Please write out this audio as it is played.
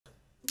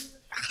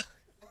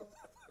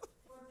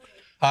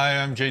Hi,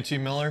 I'm JT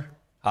Miller.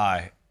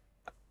 Hi,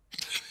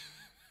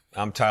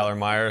 I'm Tyler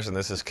Myers, and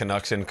this is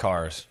Canucks in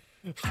Cars.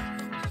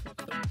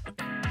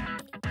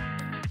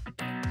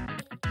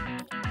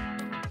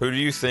 Who do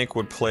you think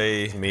would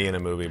play me in a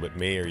movie, but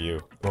me or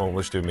you? Well,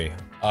 let's do me.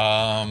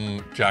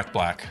 Jack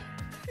Black.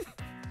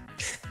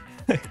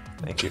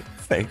 Thank you.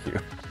 Thank you.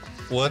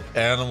 What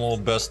animal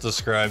best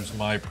describes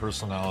my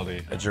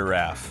personality? A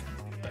giraffe.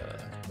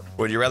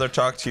 Would you rather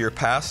talk to your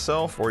past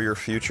self or your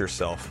future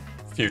self?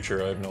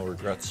 Future, I have no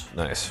regrets.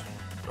 Nice.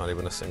 Not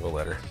even a single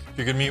letter. If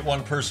you could meet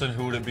one person,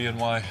 who would it be and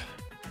why?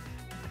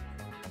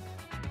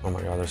 Oh my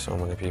God, there's so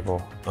many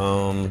people.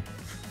 I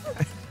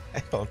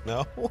don't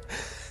know.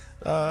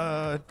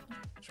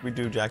 Should we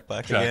do Jack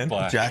Black again?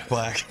 Black. Jack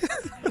Black.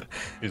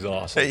 He's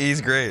awesome. Hey, he's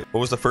great. What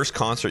was the first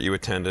concert you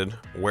attended?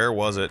 Where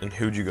was it, and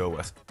who'd you go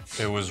with?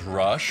 It was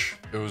Rush.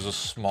 It was a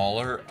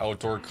smaller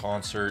outdoor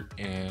concert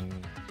in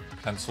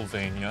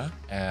Pennsylvania,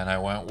 and I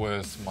went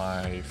with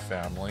my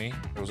family.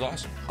 It was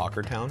awesome.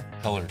 Hawkertown?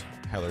 Hellard,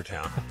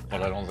 Hellertown.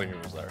 but I don't think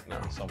it was there.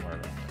 No. Somewhere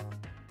around there.